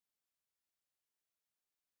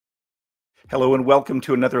Hello and welcome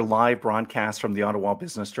to another live broadcast from the Ottawa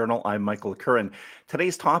Business Journal. I'm Michael Curran.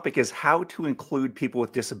 Today's topic is how to include people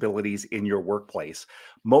with disabilities in your workplace.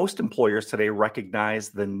 Most employers today recognize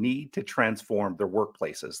the need to transform their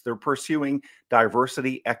workplaces. They're pursuing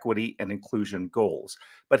diversity, equity, and inclusion goals.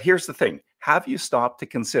 But here's the thing. Have you stopped to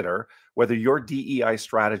consider whether your DEI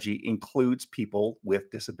strategy includes people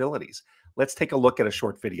with disabilities? Let's take a look at a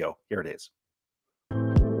short video. Here it is.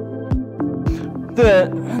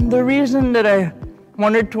 The reason that I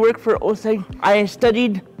wanted to work for OSEG, I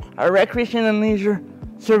studied recreation and leisure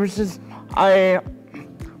services. I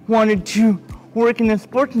wanted to work in a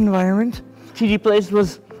sports environment. TD Place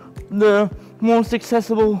was the most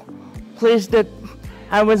accessible place that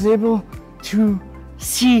I was able to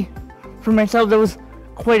see for myself that was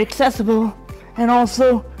quite accessible, and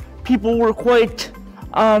also people were quite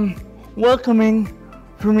welcoming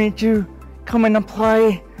for me to come and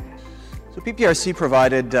apply. So PPRC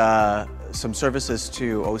provided some services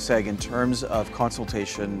to OSEG in terms of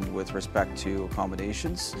consultation with respect to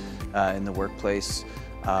accommodations in the workplace,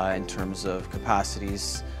 in terms of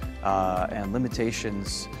capacities and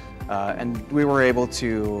limitations. And we were able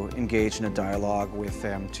to engage in a dialogue with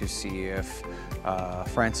them to see if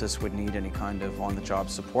Francis would need any kind of on-the-job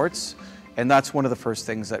supports. And that's one of the first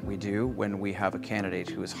things that we do when we have a candidate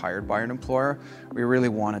who is hired by an employer. We really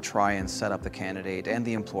want to try and set up the candidate and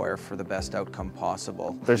the employer for the best outcome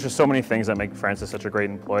possible. There's just so many things that make Francis such a great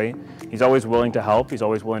employee. He's always willing to help. He's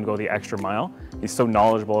always willing to go the extra mile. He's so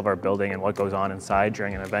knowledgeable of our building and what goes on inside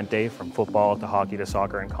during an event day, from football to hockey to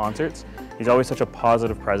soccer and concerts. He's always such a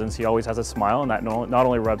positive presence. He always has a smile, and that not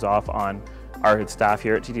only rubs off on our staff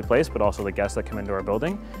here at TD Place, but also the guests that come into our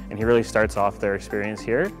building. And he really starts off their experience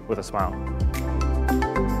here with a smile.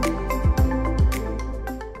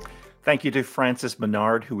 Thank you to Francis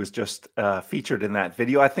Menard, who was just featured in that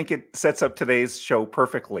video. I think it sets up today's show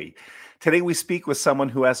perfectly. Today, we speak with someone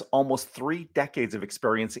who has almost 3 decades of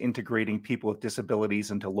experience integrating people with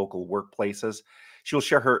disabilities into local workplaces. She'll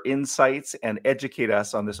share her insights and educate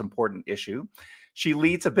us on this important issue. She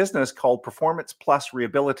leads a business called Performance Plus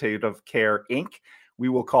Rehabilitative Care, Inc. We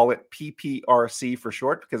will call it PPRC for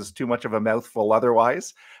short because it's too much of a mouthful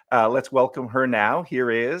otherwise. Let's welcome her now.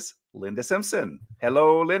 Here is Linda Simpson.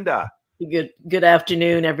 Hello, Linda. Good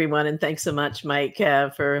afternoon, everyone, and thanks so much, Mike,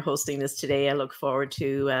 for hosting this today. I look forward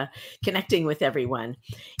to connecting with everyone.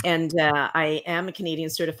 And I am a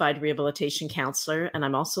Canadian Certified Rehabilitation Counselor, and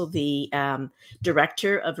I'm also the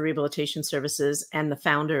Director of Rehabilitation Services and the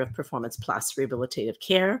founder of Performance Plus Rehabilitative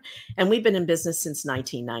Care. And we've been in business since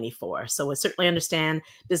 1994. So I certainly understand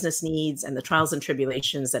business needs and the trials and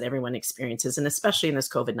tribulations that everyone experiences, and especially in this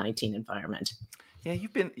COVID-19 environment. Yeah,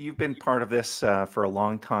 you've been part of this for a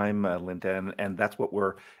long time, Linda, and that's what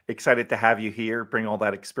we're excited to have you here, bring all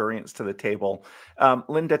that experience to the table.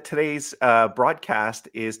 Linda, today's broadcast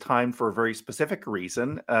is timed for a very specific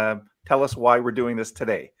reason. Tell us why we're doing this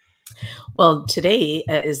today. Well, today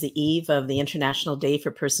is the eve of the International Day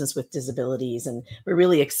for Persons with Disabilities, and we're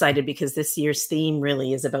really excited because this year's theme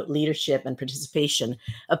really is about leadership and participation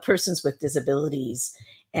of persons with disabilities,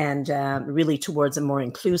 and really towards a more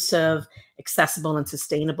inclusive, accessible, and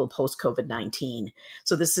sustainable post-COVID-19.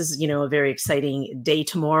 So this is, a very exciting day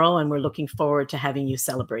tomorrow, and we're looking forward to having you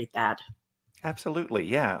celebrate that. Absolutely.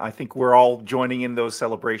 Yeah. I think we're all joining in those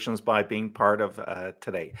celebrations by being part of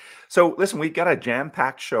today. So listen, we've got a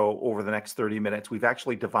jam-packed show over the next 30 minutes. We've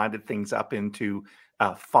actually divided things up into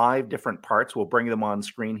 5 different parts. We'll bring them on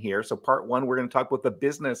screen here. So part 1, we're going to talk about the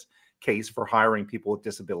business case for hiring people with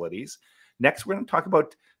disabilities. Next, we're going to talk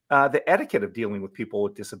about the etiquette of dealing with people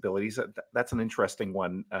with disabilities. That's an interesting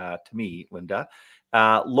one to me, Linda.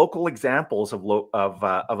 Local examples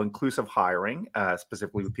of inclusive hiring,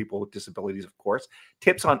 specifically with people with disabilities, of course.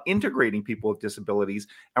 Tips on integrating people with disabilities,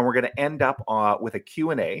 and we're going to end up with a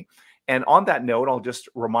Q&A. And on that note, I'll just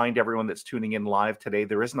remind everyone that's tuning in live today,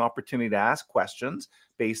 there is an opportunity to ask questions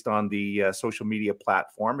based on the social media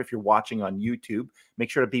platform. If you're watching on YouTube, make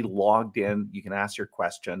sure to be logged in. You can ask your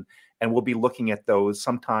question, and we'll be looking at those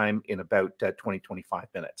sometime in about 20-25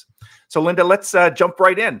 minutes. So Linda, let's jump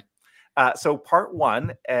right in. So part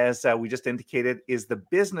 1, as we just indicated, is the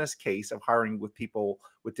business case of hiring with people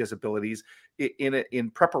with disabilities. In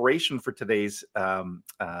preparation for today's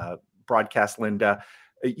broadcast, Linda,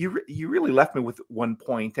 you really left me with one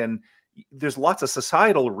point, and there's lots of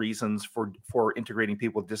societal reasons for integrating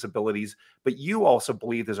people with disabilities, but you also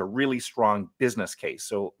believe there's a really strong business case.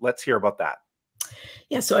 So let's hear about that.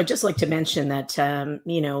 Yeah, so I'd just like to mention that,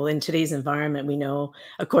 in today's environment, we know,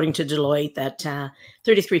 according to Deloitte, that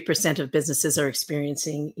 33% of businesses are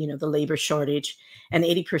experiencing, the labor shortage, and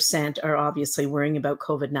 80% are obviously worrying about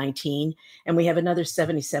COVID-19. And we have another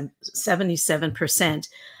 77%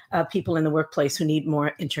 of people in the workplace who need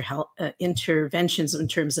more interventions in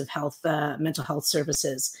terms of mental health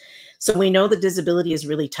services. So we know that disability is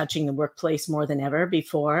really touching the workplace more than ever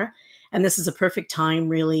before. And this is a perfect time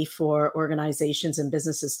really for organizations and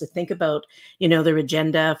businesses to think about, their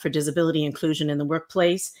agenda for disability inclusion in the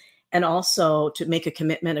workplace, and also to make a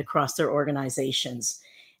commitment across their organizations.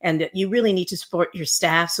 And you really need to support your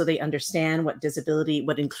staff so they understand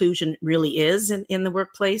what inclusion really is in the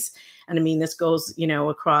workplace. And I mean, this goes,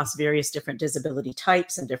 across various different disability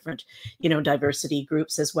types and different, diversity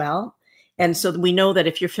groups as well. And so we know that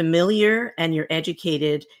if you're familiar and you're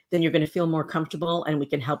educated, then you're going to feel more comfortable, and we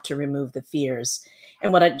can help to remove the fears.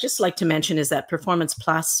 And what I'd just like to mention is that Performance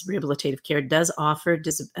Plus Rehabilitative Care does offer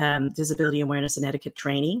disability awareness and etiquette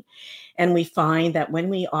training. And we find that when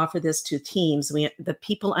we offer this to teams, the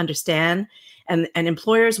people understand, and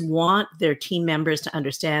employers want their team members to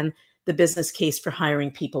understand the business case for hiring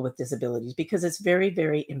people with disabilities, because it's very,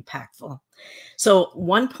 very impactful. So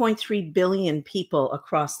 1.3 billion people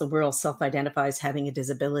across the world self-identify as having a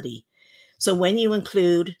disability. So when you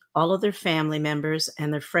include all of their family members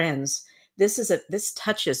and their friends, this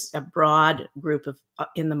touches a broad group of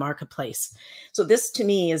in the marketplace. So this to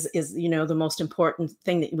me is the most important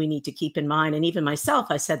thing that we need to keep in mind. And even myself,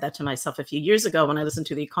 I said that to myself a few years ago when I listened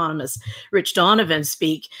to the economist Rich Donovan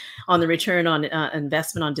speak on the return on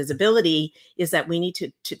investment on disability, is that we need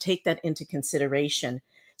to take that into consideration.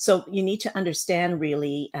 So you need to understand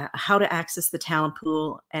really how to access the talent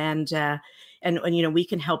pool, and we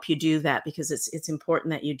can help you do that, because it's important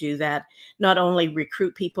that you do that. Not only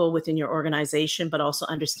recruit people within your organization, but also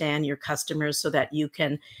understand your customers so that you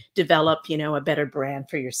can develop, a better brand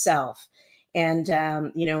for yourself. And,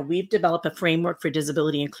 we've developed a framework for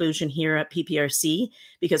disability inclusion here at PPRC,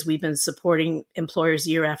 because we've been supporting employers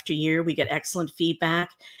year after year. We get excellent feedback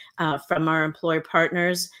from our employer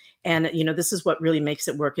partners. And, this is what really makes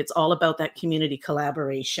it work. It's all about that community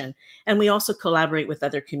collaboration. And we also collaborate with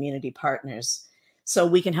other community partners. So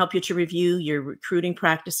we can help you to review your recruiting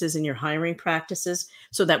practices and your hiring practices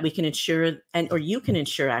so that we can ensure, or you can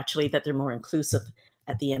ensure actually, that they're more inclusive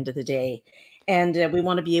at the end of the day. And we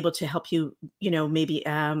want to be able to help you,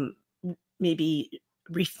 maybe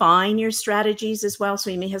refine your strategies as well. So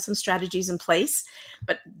you may have some strategies in place,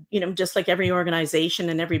 but, just like every organization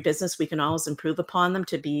and every business, we can always improve upon them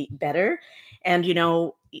to be better. And,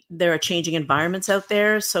 there are changing environments out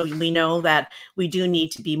there. So we know that we do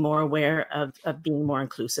need to be more aware of being more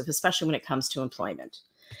inclusive, especially when it comes to employment.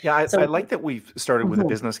 Yeah, I like that we've started with a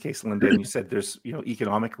business case, Linda, and you said there's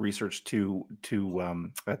economic research to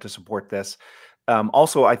support this.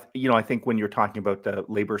 Also, I think when you're talking about the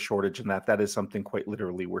labor shortage and that is something quite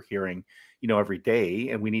literally we're hearing, every day,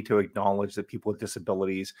 and we need to acknowledge that people with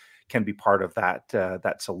disabilities can be part of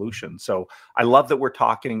that solution. So I love that we're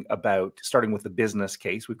talking about starting with the business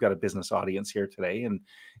case. We've got a business audience here today,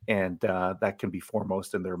 and that can be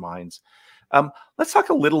foremost in their minds. Let's talk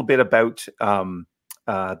a little bit about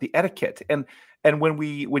the etiquette. And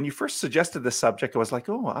when you first suggested the subject, I was like,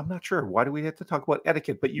 oh, I'm not sure. Why do we have to talk about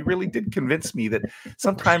etiquette? But you really did convince me that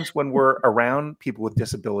sometimes when we're around people with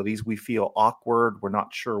disabilities, we feel awkward. We're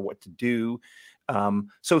not sure what to do.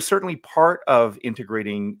 So certainly part of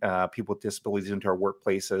integrating people with disabilities into our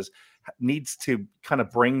workplaces needs to kind of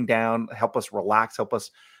bring down, help us relax, help us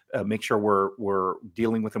make sure we're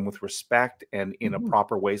dealing with them with respect and in a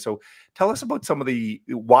proper way. So tell us about some of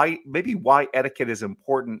why etiquette is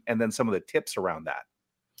important, and then some of the tips around that.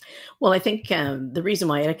 Well, I think the reason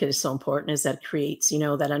why etiquette is so important is that it creates,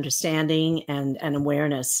 that understanding and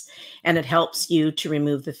awareness, and it helps you to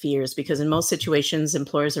remove the fears, because in most situations,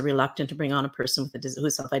 employers are reluctant to bring on a person who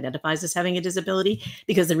self-identifies as having a disability,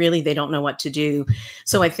 because they don't know what to do.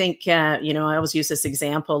 So I think, I always use this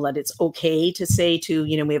example that it's okay to say to,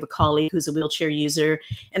 we have a colleague who's a wheelchair user,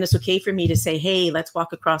 and it's okay for me to say, hey, let's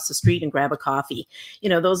walk across the street and grab a coffee.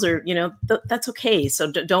 Those are, that's okay.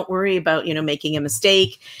 So don't worry about, making a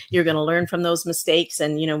mistake. You're going to learn from those mistakes,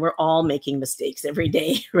 and we're all making mistakes every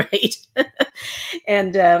day, right?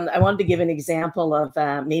 And I wanted to give an example of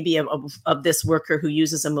maybe of this worker who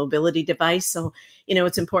uses a mobility device. So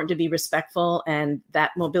it's important to be respectful, and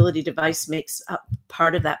that mobility device makes up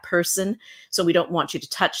part of that person. So we don't want you to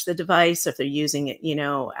touch the device if they're using it,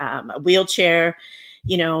 a wheelchair.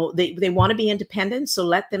 you know, they want to be independent. So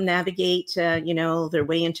let them navigate, you know, their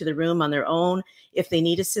way into the room on their own. If they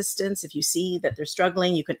need assistance, if you see that they're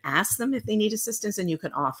struggling, you can ask them if they need assistance, and you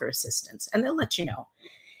can offer assistance, and they'll let you know.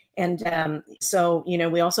 And so, you know,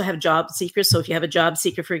 we also have job seekers. So if you have a job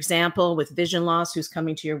seeker, for example, with vision loss, who's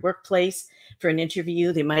coming to your workplace for an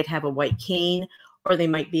interview, they might have a white cane, or they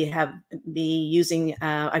might be using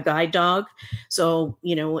a guide dog. So,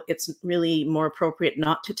 you know, it's really more appropriate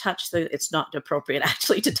not to touch it's not appropriate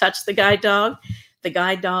actually to touch the guide dog. The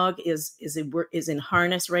guide dog is in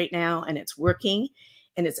harness right now, and it's working,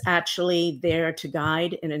 and it's actually there to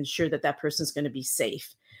guide and ensure that that person's going to be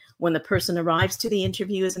safe. When the person arrives to the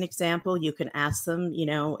interview, as an example, you can ask them, you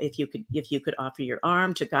know, if you could offer your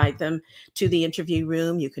arm to guide them to the interview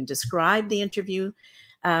room. You can describe the interview.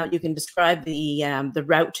 You can describe the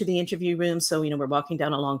route to the interview room. So, you know, we're walking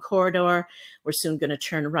down a long corridor. We're soon going to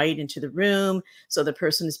turn right into the room. So the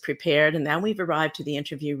person is prepared. And now we've arrived to the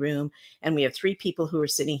interview room, and we have 3 people who are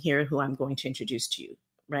sitting here who I'm going to introduce to you.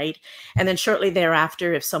 Right. And then shortly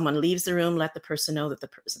thereafter, if someone leaves the room, let the person know that the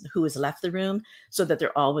person who has left the room, so that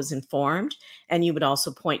they're always informed. And you would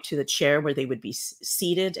also point to the chair where they would be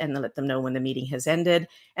seated, and let them know when the meeting has ended,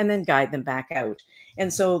 and then guide them back out.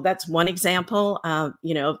 And so that's one example,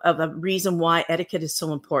 you know, of a reason why etiquette is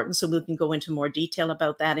so important. So we can go into more detail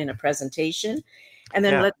about that in a presentation. And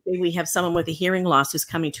then let's say we have someone with a hearing loss who's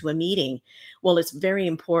coming to a meeting. Well, it's very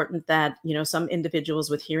important that, you know, some individuals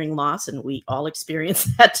with hearing loss, and we all experience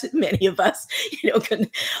that, many of us, you know, can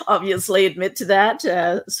obviously admit to that.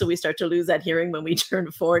 So we start to lose that hearing when we turn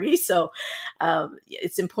 40. So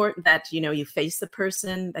it's important that, you know, you face the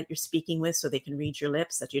person that you're speaking with, so they can read your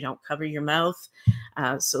lips, that you don't cover your mouth,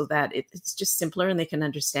 so that it's just simpler and they can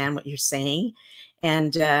understand what you're saying.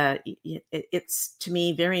 And it's, to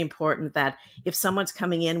me, very important that if someone's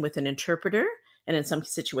coming in with an interpreter, and in some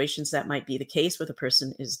situations that might be the case where the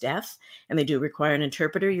person is deaf and they do require an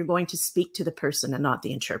interpreter, you're going to speak to the person and not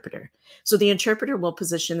the interpreter. So the interpreter will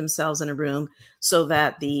position themselves in a room so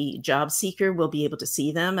that the job seeker will be able to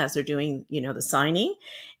see them as they're doing, you know, the signing.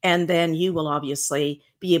 And then you will obviously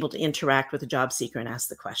be able to interact with the job seeker and ask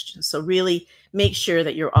the questions. So really make sure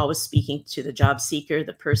that you're always speaking to the job seeker,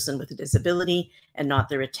 the person with a disability, and not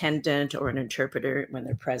their attendant or an interpreter when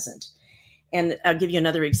they're present. And I'll give you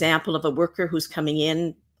another example of a worker who's coming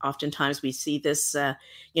in. Oftentimes we see this,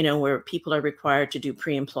 you know, where people are required to do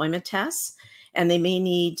pre-employment tests, and they may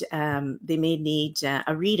need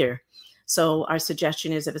a reader. So our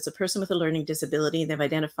suggestion is, if it's a person with a learning disability, they've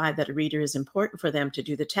identified that a reader is important for them to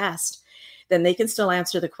do the test, then they can still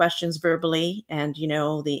answer the questions verbally and, you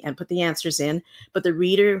know, and put the answers in. But the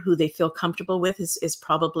reader who they feel comfortable with is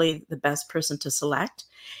probably the best person to select.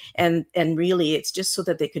 And really, it's just so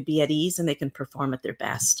that they could be at ease and they can perform at their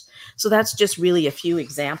best. So that's just really a few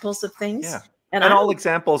examples of things. Yeah. And all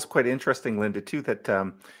examples, quite interesting, Linda, too,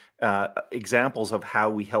 that examples of how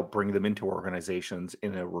we help bring them into organizations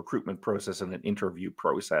in a recruitment process and an interview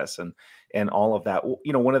process and all of that.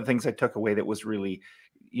 You know, one of the things I took away that was really,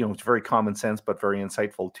 you know, it's very common sense, but very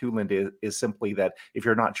insightful too, Linda, is simply that if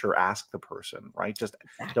you're not sure, ask the person, right? Just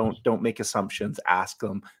don't make assumptions, ask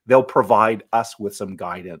them. They'll provide us with some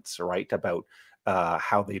guidance, right, about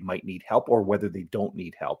how they might need help or whether they don't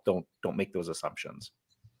need help. Don't make those assumptions.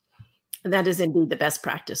 And that is indeed the best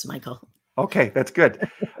practice, Michael. Okay, that's good.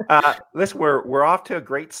 Listen, we're off to a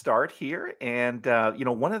great start here, and you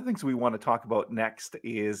know, one of the things we want to talk about next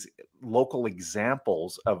is local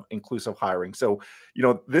examples of inclusive hiring. So, you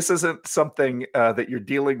know, this isn't something that you're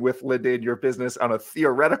dealing with, Linda, in your business on a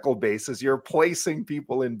theoretical basis. You're placing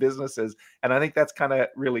people in businesses, and I think that's kind of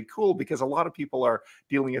really cool, because a lot of people are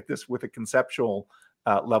dealing at this with a conceptual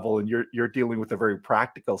level, and you're dealing with the very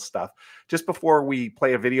practical stuff. Just before we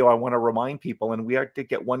play a video, I want to remind people, and we did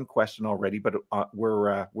get one question already, but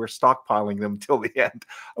we're stockpiling them till the end.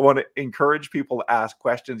 I want to encourage people to ask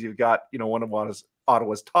questions. You've got, you know, one of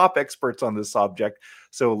Ottawa's top experts on this subject,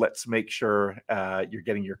 so let's make sure you're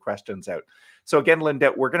getting your questions out. So again,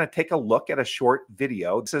 Linda, we're going to take a look at a short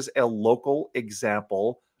video. This is a local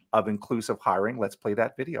example of inclusive hiring. Let's play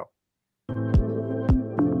that video.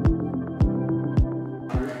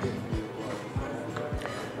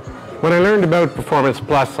 When I learned about Performance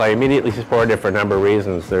Plus, I immediately supported it for a number of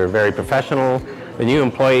reasons. They're very professional. The new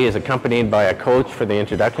employee is accompanied by a coach for the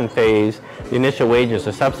introduction phase. The initial wages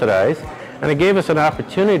are subsidized. And it gave us an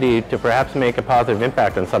opportunity to perhaps make a positive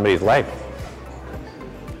impact on somebody's life.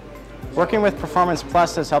 Working with Performance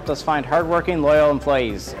Plus has helped us find hardworking, loyal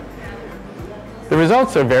employees. The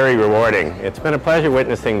results are very rewarding. It's been a pleasure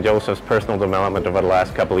witnessing Joseph's personal development over the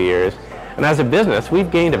last couple of years. And as a business, we've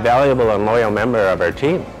gained a valuable and loyal member of our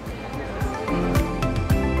team.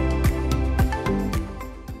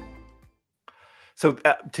 So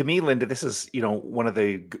to me, Linda, this is, one of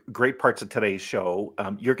the great parts of today's show.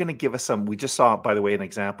 You're going to give us some. We just saw, by the way, an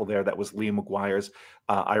example there that was Liam McGuire's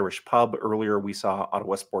Irish Pub. Earlier, we saw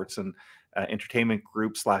Ottawa Sports and Entertainment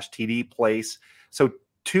Group / TD Place. So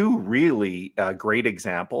two really great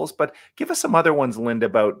examples. But give us some other ones, Linda,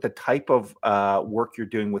 about the type of work you're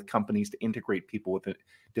doing with companies to integrate people with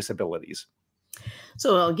disabilities.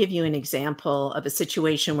 So I'll give you an example of a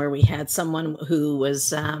situation where we had someone who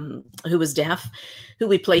was deaf, who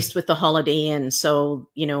we placed with the Holiday Inn. So,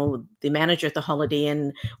 the manager at the Holiday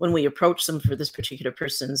Inn, when we approached them for this particular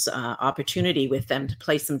person's opportunity with them to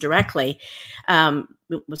place them directly,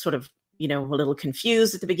 was sort of, a little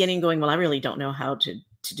confused at the beginning, going, well, I really don't know how to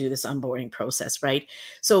do this onboarding process, right?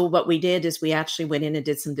 So what we did is we actually went in and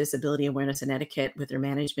did some disability awareness and etiquette with their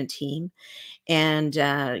management team, and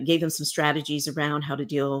gave them some strategies around how to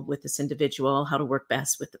deal with this individual, how to work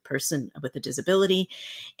best with the person with the disability.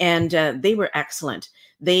 And they were excellent.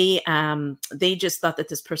 They just thought that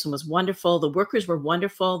this person was wonderful. The workers were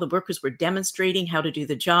wonderful. The workers were demonstrating how to do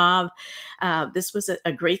the job. This was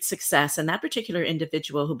a great success. And that particular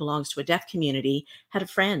individual, who belongs to a deaf community, had a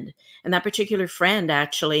friend. And that particular friend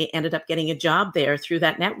actually ended up getting a job there through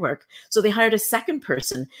that network. So they hired a second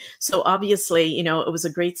person. So obviously, it was a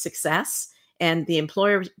great success. And the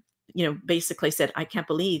employer, basically said, I can't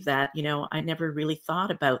believe that, I never really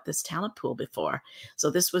thought about this talent pool before.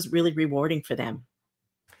 So this was really rewarding for them.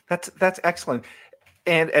 That's excellent.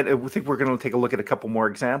 And I think we're going to take a look at a couple more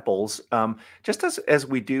examples. Just as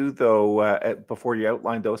we do, though, before you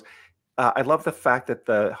outline those, I love the fact that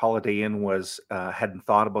the Holiday Inn hadn't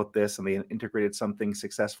thought about this, and they integrated something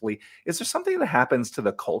successfully. Is there something that happens to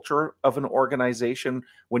the culture of an organization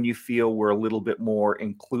when you feel we're a little bit more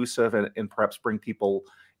inclusive and perhaps bring people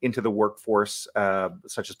into the workforce,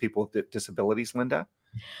 such as people with disabilities, Linda?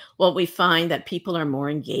 Well, we find that people are more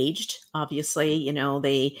engaged. Obviously,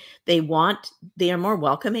 they are more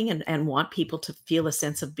welcoming and want people to feel a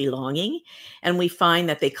sense of belonging. And we find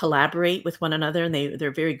that they collaborate with one another, and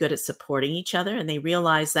they're very good at supporting each other. And they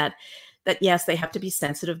realize that yes, they have to be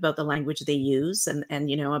sensitive about the language they use, and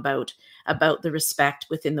about the respect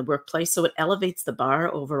within the workplace. So it elevates the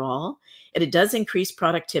bar overall, and it does increase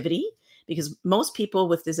productivity, because most people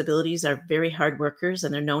with disabilities are very hard workers,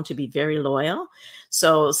 and they're known to be very loyal.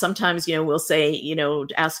 So sometimes, we'll say,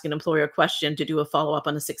 ask an employer a question to do a follow-up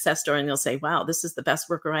on a success story, and they'll say, wow, this is the best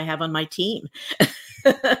worker I have on my team.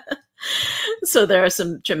 So there are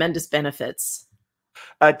some tremendous benefits.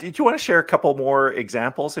 Did you want to share a couple more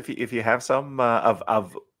examples, if you have some,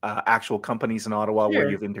 of actual companies in Ottawa where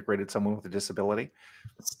you've integrated someone with a disability?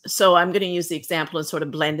 So I'm going to use the example and sort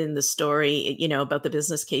of blend in the story, about the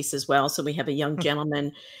business case as well. So we have a young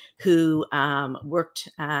gentleman who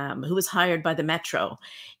who was hired by the Metro,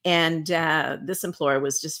 and this employer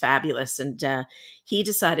was just fabulous. And he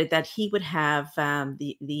decided that he would have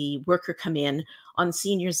the worker come in on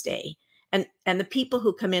Seniors Day. And the people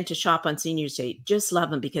who come in to shop on Seniors Day just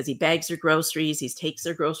love him, because he bags their groceries, he takes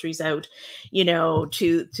their groceries out, to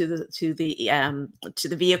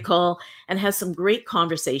the vehicle, and has some great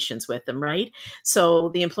conversations with them, right? So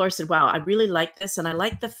the employer said, wow, I really like this, and I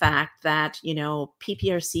like the fact that,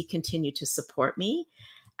 PPRC continued to support me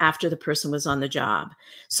after the person was on the job.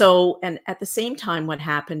 So, and at the same time, what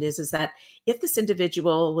happened is that if this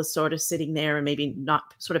individual was sort of sitting there and maybe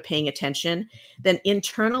not sort of paying attention, then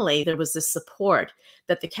internally there was this support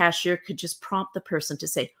that the cashier could just prompt the person to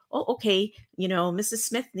say, oh, okay, Mrs.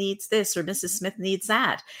 Smith needs this, or Mrs. Smith needs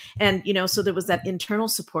that. And, so there was that internal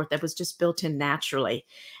support that was just built in naturally.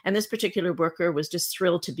 And this particular worker was just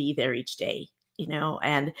thrilled to be there each day,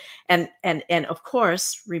 and of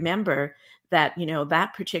course, remember that,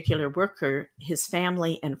 that particular worker, his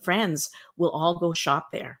family and friends will all go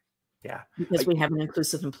shop there. Yeah. Because we have an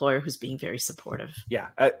inclusive employer who's being very supportive. Yeah.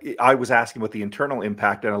 I was asking about the internal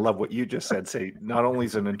impact, and I love what you just said. Say, not only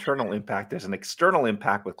is an internal impact, there's an external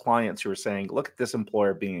impact with clients who are saying, look at this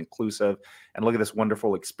employer being inclusive, and look at this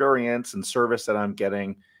wonderful experience and service that I'm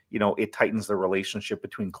getting. It tightens the relationship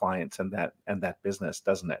between clients and that business,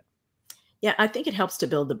 doesn't it? Yeah, I think it helps to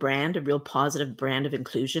build the brand, a real positive brand of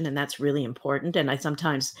inclusion, and that's really important. And I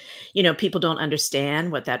sometimes, people don't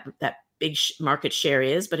understand what that big market share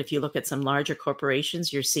is, but if you look at some larger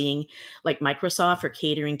corporations, you're seeing like Microsoft are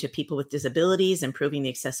catering to people with disabilities, improving the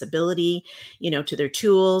accessibility, to their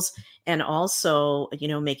tools, and also,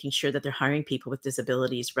 making sure that they're hiring people with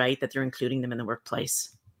disabilities, right? That they're including them in the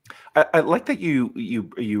workplace. I like that you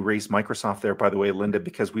raised Microsoft there, by the way, Linda,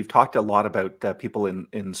 because we've talked a lot about people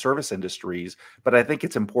in service industries, but I think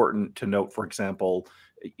it's important to note, for example,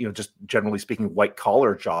 just generally speaking, white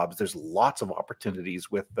collar jobs. There's lots of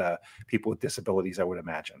opportunities with people with disabilities, I would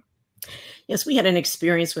imagine. Yes, we had an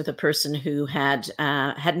experience with a person who had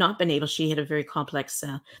not been able. She had a very complex.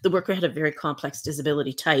 The worker had a very complex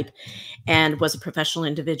disability type, and was a professional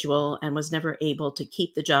individual, and was never able to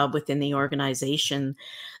keep the job within the organization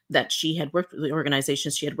that she had worked with, the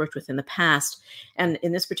organizations she had worked with in the past. And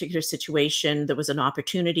in this particular situation, there was an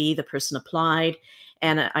opportunity. The person applied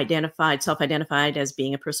and self-identified as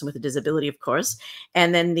being a person with a disability, of course.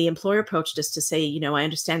 And then the employer approached us to say, I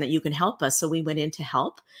understand that you can help us. So we went in to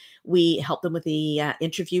help. We helped them with the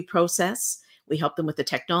interview process. We helped them with the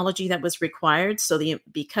technology that was required. So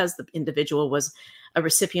because the individual was a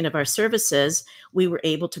recipient of our services, we were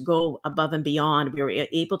able to go above and beyond. We were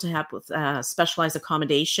able to have specialized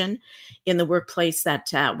accommodation in the workplace that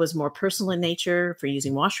was more personal in nature, for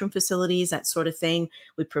using washroom facilities, that sort of thing.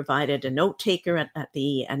 We provided a note taker at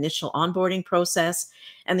the initial onboarding process,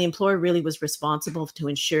 and the employer really was responsible to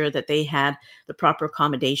ensure that they had the proper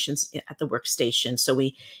accommodations at the workstation. So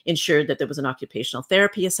we ensured that there was an occupational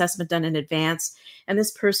therapy assessment done in advance, and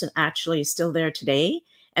this person actually is still there today.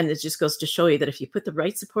 And it just goes to show you that if you put the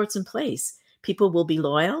right supports in place, people will be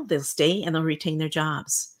loyal, they'll stay, and they'll retain their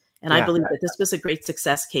jobs. And I believe that this was a great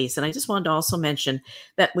success case. And I just wanted to also mention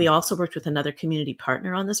that we also worked with another community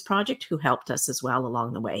partner on this project who helped us as well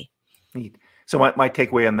along the way. Neat. So my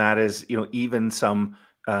takeaway on that is, even some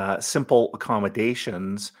simple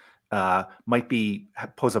accommodations might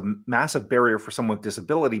pose a massive barrier for someone with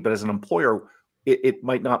disability, but as an employer, it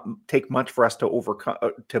might not take much for us to overcome,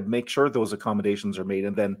 to make sure those accommodations are made,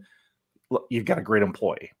 and then you've got a great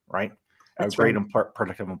employee, right? That's a great right.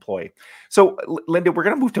 productive employee. So, Linda, we're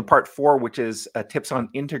going to move to part 4, which is tips on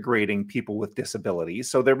integrating people with disabilities.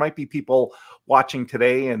 So there might be people watching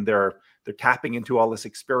today, and they're tapping into all this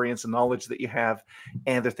experience and knowledge that you have,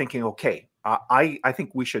 and they're thinking, okay, I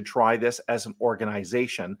think we should try this as an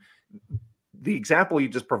organization. The example you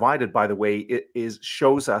just provided, by the way,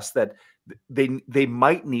 shows us that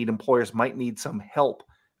employers might need some help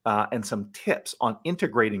and some tips on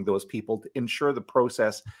integrating those people to ensure the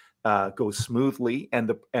process goes smoothly, and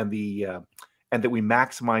that we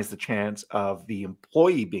maximize the chance of the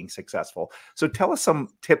employee being successful. So tell us some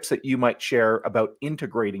tips that you might share about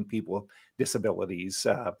integrating people with disabilities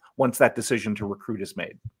once that decision to recruit is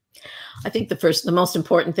made. I think the most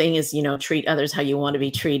important thing is, treat others how you want to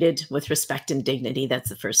be treated, with respect and dignity. That's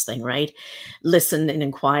the first thing, right? Listen and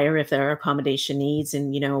inquire if there are accommodation needs,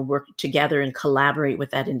 and, work together and collaborate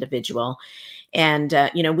with that individual. And,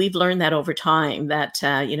 we've learned that over time that,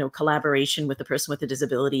 collaboration with the person with a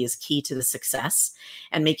disability is key to the success,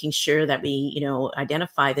 and making sure that we,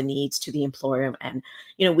 identify the needs to the employer, and,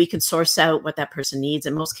 we can source out what that person needs.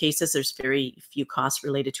 In most cases, there's very few costs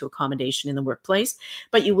related to accommodation in the workplace,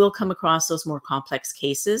 but you will come across those more complex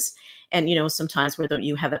cases. And, sometimes where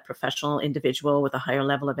you have a professional individual with a higher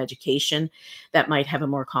level of education that might have a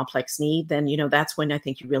more complex need, then, that's when I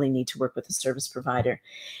think you really need to work with a service provider.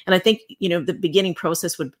 And I think, the beginning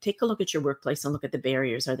process would take a look at your workplace and look at the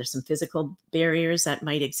barriers. Are there some physical barriers that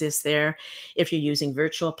might exist there? If you're using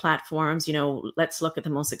virtual platforms, let's look at the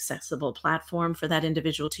most accessible platform for that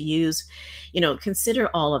individual to use. Consider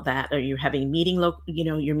all of that. Are you having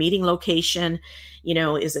your meeting location?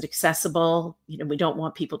 Is it accessible? We don't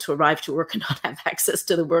want people to arrive to work and not have access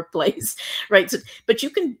to the workplace, right? So, but you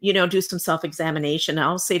can, do some self-examination.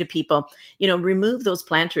 I'll say to people, remove those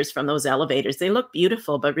planters from those elevators. They look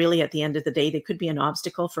beautiful, but really at the end of the day, they could be an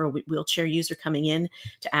obstacle for a wheelchair user coming in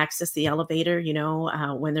to access the elevator,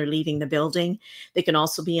 when they're leaving the building. They can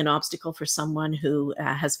also be an obstacle for someone who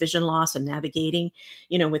has vision loss and navigating,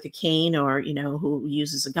 with a cane, or, who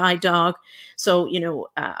uses a guide dog. So,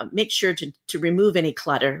 make sure to remove any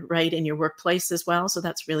clutter, right, in your workplace as well. So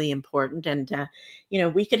that's really important. And,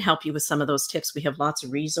 we can help you with some of those tips. We have lots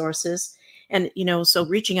of resources. And, so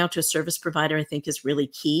reaching out to a service provider, I think, is really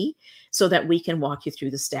key, so that we can walk you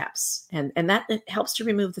through the steps. And that helps to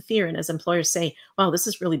remove the fear. And as employers say, wow, this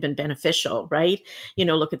has really been beneficial, right?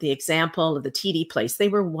 Look at the example of the TD place. They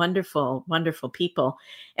were wonderful, wonderful people.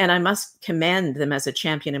 And I must commend them as a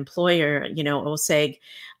champion employer. OSEG,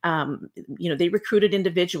 they recruited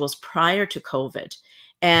individuals prior to COVID.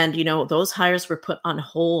 And, those hires were put on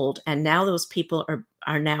hold, and now those people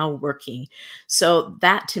are now working. So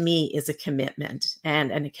that, to me, is a commitment,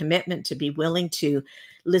 and a commitment to be willing to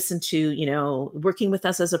listen to, working with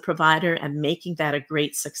us as a provider and making that a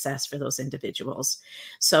great success for those individuals.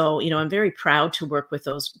 So, I'm very proud to work with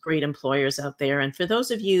those great employers out there. And for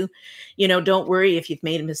those of you, don't worry if you've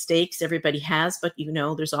made mistakes. Everybody has, but,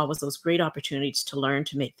 there's always those great opportunities to learn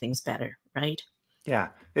to make things better, right? Yeah,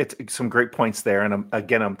 it's some great points there. And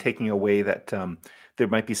I'm taking away that there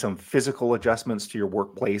might be some physical adjustments to your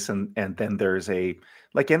workplace, and then there's a,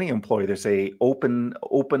 like any employee, there's a open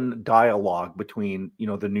dialogue between, you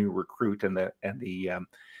know, the new recruit and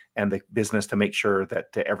the business to make sure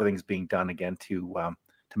that everything's being done again to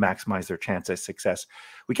maximize their chance of success.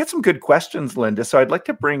 We get some good questions, Linda. So I'd like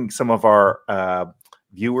to bring some of our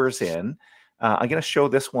viewers in. I'm going to show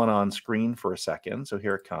this one on screen for a second. So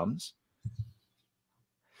here it comes.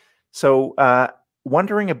 So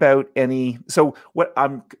wondering about so what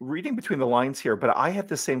I'm reading between the lines here, but I had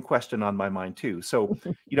the same question on my mind too. So,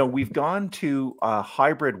 you know, we've gone to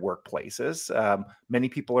hybrid workplaces. Many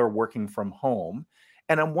people are working from home.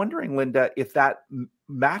 And I'm wondering, Linda, if that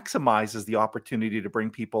maximizes the opportunity to bring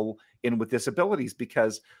people in with disabilities,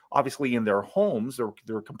 because obviously in their homes,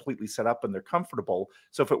 they're completely set up and they're comfortable.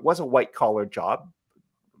 So if it was a white collar job,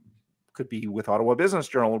 could be with Ottawa Business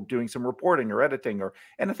Journal doing some reporting or editing or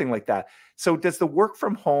anything like that. So does the work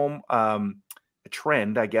from home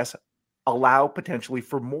trend, I guess, allow potentially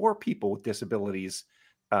for more people with disabilities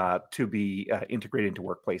to be integrated into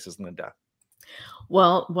workplaces, Linda?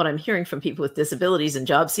 Well, what I'm hearing from people with disabilities and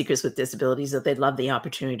job seekers with disabilities is that they'd love the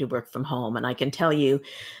opportunity to work from home. And I can tell you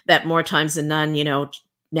that more times than none, you know,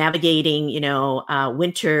 navigating, you know,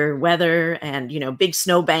 winter weather and, you know, big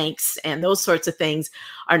snowbanks and those sorts of things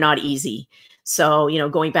are not easy. So, you know,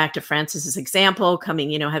 going back to Francis's example,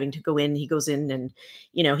 coming, you know, having to go in, he goes in and,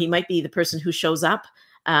 you know, he might be the person who shows up.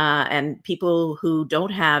 And people who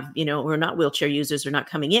don't have, you know, or are not wheelchair users are not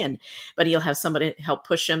coming in, but he'll have somebody help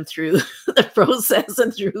push them through the process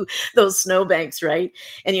and through those snowbanks, right?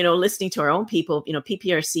 And, you know, listening to our own people, you know,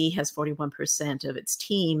 PPRC has 41% of its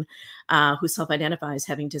team who self-identifies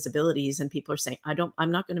having disabilities, and people are saying,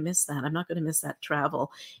 I'm not going to miss that. I'm not going to miss that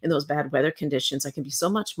travel in those bad weather conditions. I can be so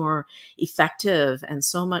much more effective and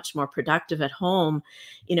so much more productive at home.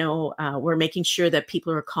 You know, we're making sure that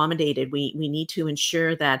people are accommodated. We need to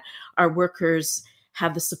ensure that our workers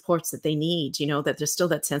have the supports that they need, you know, that there's still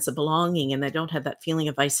that sense of belonging and they don't have that feeling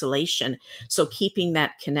of isolation. So keeping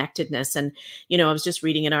that connectedness. And, you know, I was just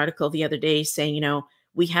reading an article the other day saying, you know,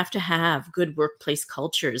 we have to have good workplace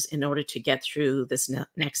cultures in order to get through this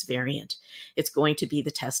next variant. It's going to be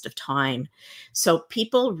the test of time. So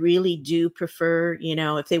people really do prefer, you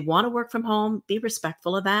know, if they want to work from home, be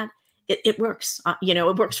respectful of that. It works. You know,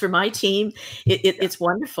 it works for my team. It's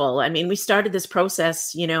wonderful. I mean, we started this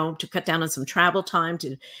process, you know, to cut down on some travel time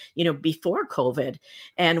to, you know, before COVID.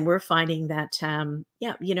 And we're finding that,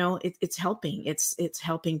 yeah, you know, it's helping. It's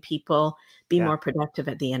helping people be more productive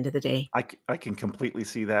at the end of the day. I can completely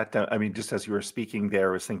see that. I mean, just as you were speaking there,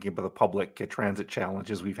 I was thinking about the public transit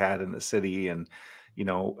challenges we've had in the city, and you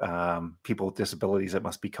know, people with disabilities that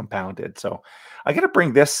must be compounded. So I got to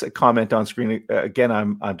bring this comment on screen again.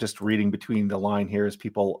 I'm just reading between the line here as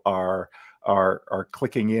people are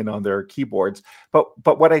clicking in on their keyboards.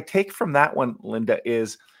 But what I take from that one, Linda,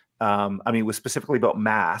 is I mean, it was specifically about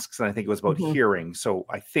masks, and I think it was about hearing. So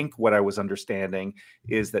I think what I was understanding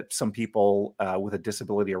is that some people with a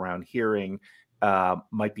disability around hearing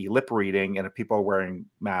might be lip reading, and if people are wearing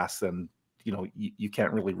masks, then you know, you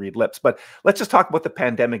can't really read lips. But let's just talk about the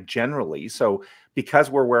pandemic generally. So because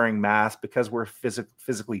we're wearing masks, because we're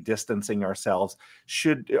physically distancing ourselves,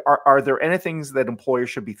 are there any things that employers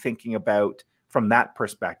should be thinking about from that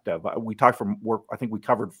perspective? We talked from work, I think we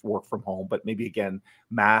covered work from home, but maybe again,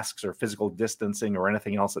 masks or physical distancing or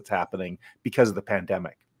anything else that's happening because of the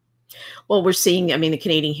pandemic. Well, we're seeing, I mean, the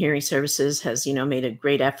Canadian Hearing Services has, you know, made a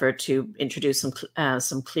great effort to introduce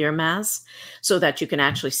some clear masks so that you can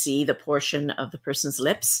actually see the portion of the person's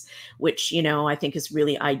lips, which, you know, I think is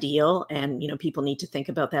really ideal. And, you know, people need to think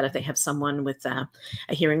about that if they have someone with a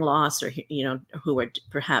hearing loss or, you know, who are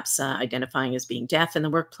perhaps identifying as being deaf in the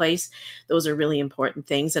workplace. Those are really important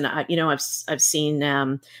things. And, you know, I've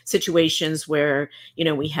seen situations where, you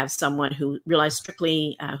know, we have someone who relies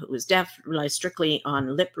strictly, who is deaf, relies strictly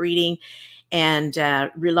on lip reading, and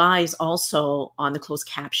relies also on the closed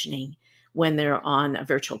captioning when they're on a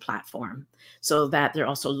virtual platform, so that they're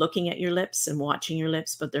also looking at your lips and watching your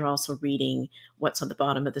lips, but they're also reading what's on the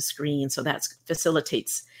bottom of the screen. So that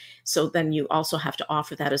facilitates. So then you also have to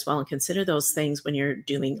offer that as well and consider those things when you're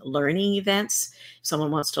doing learning events. If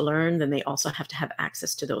someone wants to learn, then they also have to have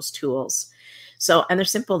access to those tools. So, and they're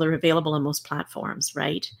simple, they're available on most platforms,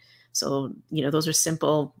 right? So, you know, those are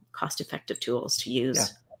simple, cost-effective tools to use. Yeah.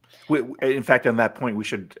 In fact, on that point, we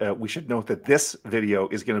should note that this video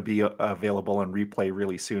is going to be available on replay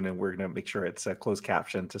really soon, and we're going to make sure it's closed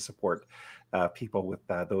caption to support people with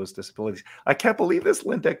those disabilities. I can't believe this,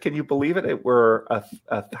 Linda. Can you believe it? We're a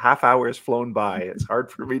half hour has flown by. It's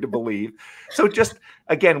hard for me to believe. So just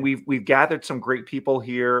again, we've gathered some great people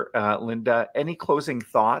here. Linda, any closing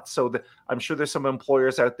thoughts? So I'm sure there's some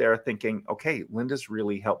employers out there thinking, okay, Linda's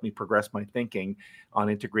really helped me progress my thinking on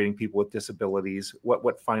integrating people with disabilities.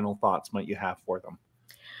 What final thoughts might you have for them?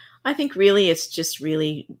 I think really it's just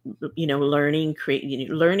really, learning,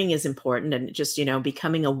 learning is important, and just,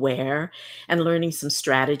 becoming aware and learning some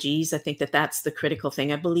strategies. I think that that's the critical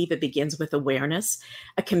thing. I believe it begins with awareness,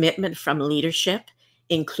 a commitment from leadership,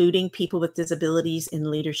 including people with disabilities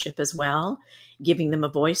in leadership as well, giving them a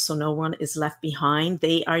voice so no one is left behind.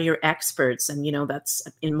 They are your experts. And, that's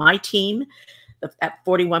in my team. At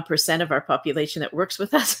 41% of our population that works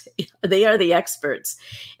with us, they are the experts.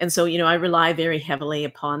 And so, I rely very heavily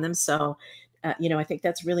upon them. So, I think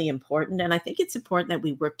that's really important. And I think it's important that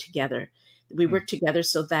we work together. We work together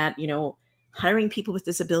so that, hiring people with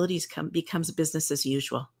disabilities becomes business as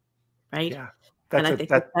usual. Right. Yeah. And I think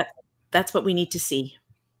that's what we need to see.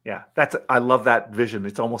 Yeah, I love that vision.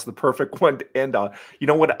 It's almost the perfect one to end on. You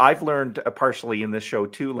know what I've learned partially in this show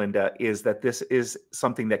too, Linda, is that this is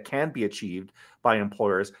something that can be achieved by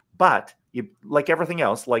employers, but you, like everything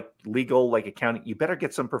else, like legal, like accounting, you better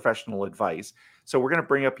get some professional advice. So we're going to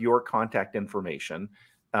bring up your contact information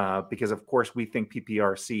because, of course, we think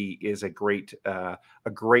PPRC is has a great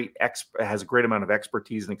amount of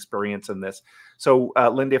expertise and experience in this. So,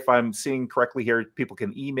 Linda, if I'm seeing correctly here, people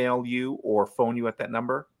can email you or phone you at that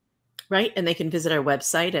number. Right. And they can visit our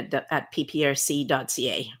website at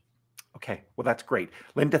pprc.ca. Okay. Well, that's great.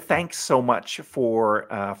 Linda, thanks so much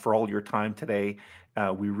for all your time today.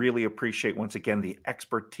 We really appreciate, once again, the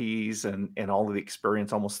expertise and all of the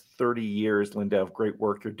experience, almost 30 years, Linda, of great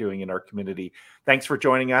work you're doing in our community. Thanks for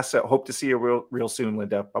joining us. Hope to see you real soon,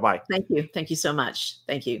 Linda. Bye-bye. Thank you. Thank you so much.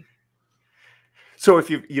 Thank you. So if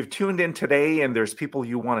you've tuned in today and there's people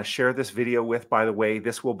you want to share this video with, by the way,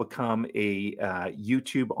 this will become a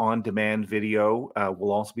YouTube on-demand video.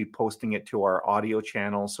 We'll also be posting it to our audio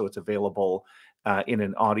channel, so it's available in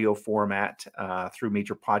an audio format through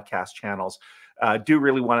major podcast channels. Do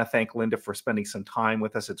really want to thank Linda for spending some time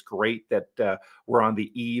with us. It's great that we're on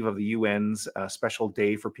the eve of the UN's special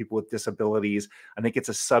day for people with disabilities. I think it's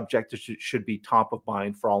a subject that should be top of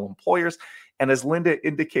mind for all employers. And as Linda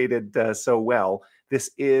indicated so well, there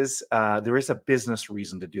is a business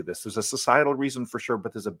reason to do this. There's a societal reason for sure,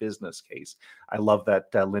 but there's a business case. I love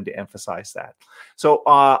that Linda emphasized that. So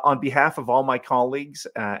on behalf of all my colleagues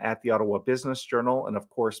at the Ottawa Business Journal and, of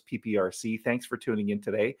course, PPRC, thanks for tuning in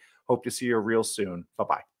today. Hope to see you real soon.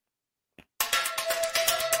 Bye-bye.